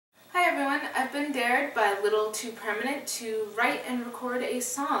I've been dared by Little Too Permanent to write and record a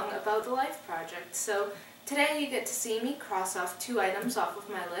song about the Life Project. So today you get to see me cross off 2 items off of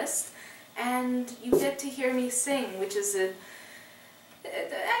my list, and you get to hear me sing, which is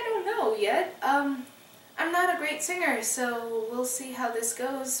I don't know yet. I'm not a great singer, so we'll see how this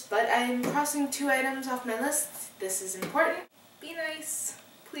goes, but I'm crossing 2 items off my list. This is important. Be nice,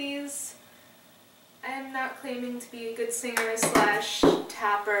 please. I am not claiming to be a good singer slash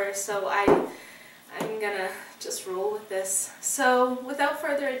tapper, so I'm gonna just roll with this. So without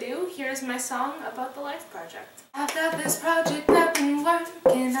further ado, here's my song about the Life Project. I've got this project I've been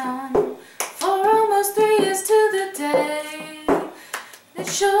working on for almost 3 years to the day. It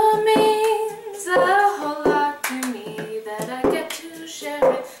sure means a whole lot to me that I get to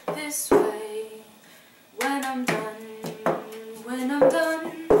share it this way. When I'm done,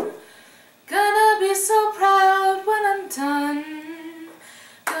 gonna be so proud when I'm done.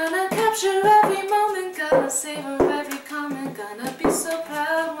 Gonna capture every moment, gonna savor every comment. Gonna be so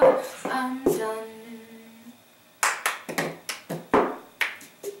proud when I'm done.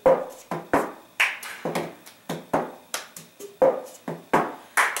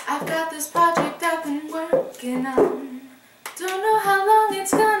 I've got this project I've been working on. Don't know how long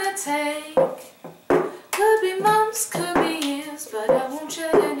it's gonna take. Could be months, could be years, but I won't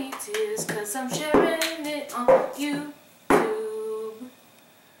shed any tears, 'cause I'm sharing it on YouTube.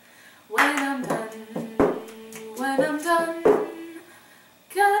 When I'm done,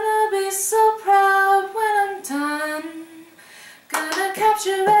 gonna be so proud when I'm done. Gonna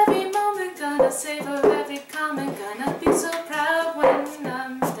capture every moment, gonna savor every comment. Gonna be so proud when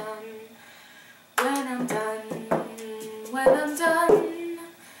I'm done. When I'm done,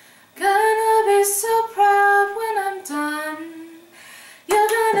 gonna be so proud when I'm done. You're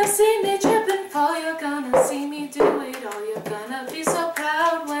gonna see me trip and fall, you're gonna see me do it all. You're gonna be so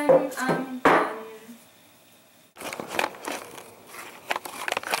proud when I'm done.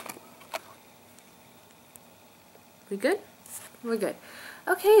 We good? We're good.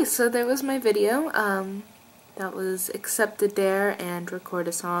 Okay, so there was my video. That was accept a dare and record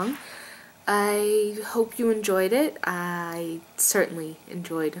a song. I hope you enjoyed it. I certainly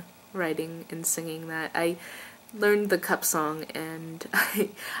enjoyed writing and singing that. I learned the cup song, and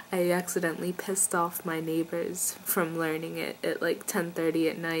I accidentally pissed off my neighbors from learning it at like 10:30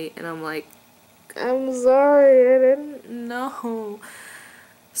 at night, and I'm like, I'm sorry, I didn't know.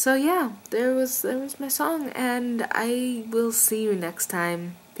 So yeah, there was my song, and I will see you next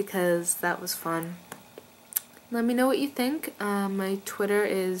time because that was fun. Let me know what you think. My Twitter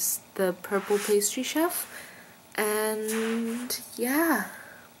is the Purple Pastry Chef, and yeah.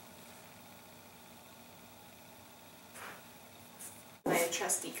 My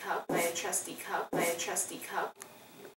trusty cup, my trusty cup, my trusty cup.